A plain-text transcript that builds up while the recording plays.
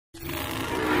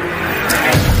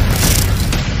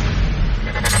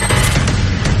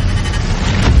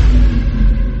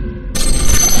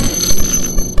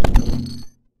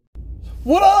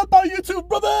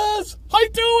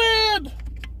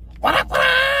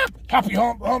Happy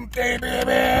hump day,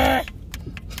 baby.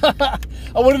 I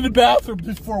went in the bathroom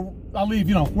before I leave,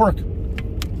 work.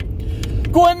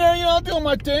 Go in there, doing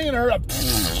my thing, and I heard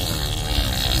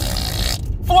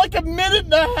for like a minute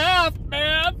and a half,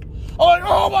 man. I'm like,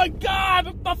 oh my God,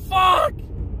 what the fuck?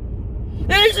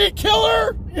 Easy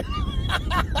killer.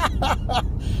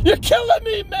 You're killing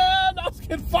me, man. I was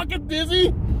getting fucking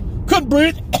dizzy. Couldn't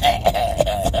breathe.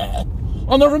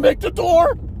 I'll never make the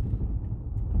door.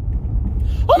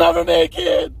 I'll never make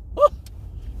it.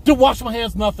 Didn't wash my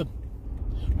hands, nothing.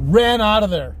 Ran out of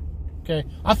there. Okay.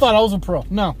 I thought I was a pro.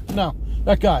 No.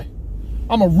 That guy.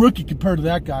 I'm a rookie compared to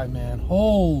that guy, man.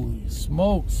 Holy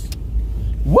smokes.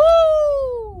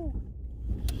 Woo!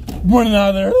 Running out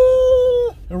of there.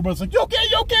 Everybody's like, you okay?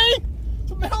 You okay? I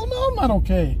said, hell no, I'm not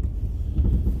okay.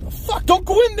 The fuck? Don't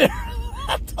go in there.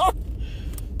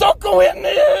 Don't go in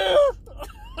there.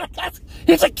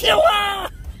 He's a killer.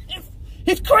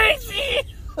 He's crazy.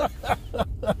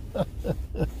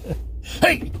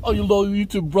 Hey, all you little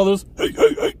YouTube brothers.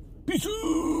 Hey.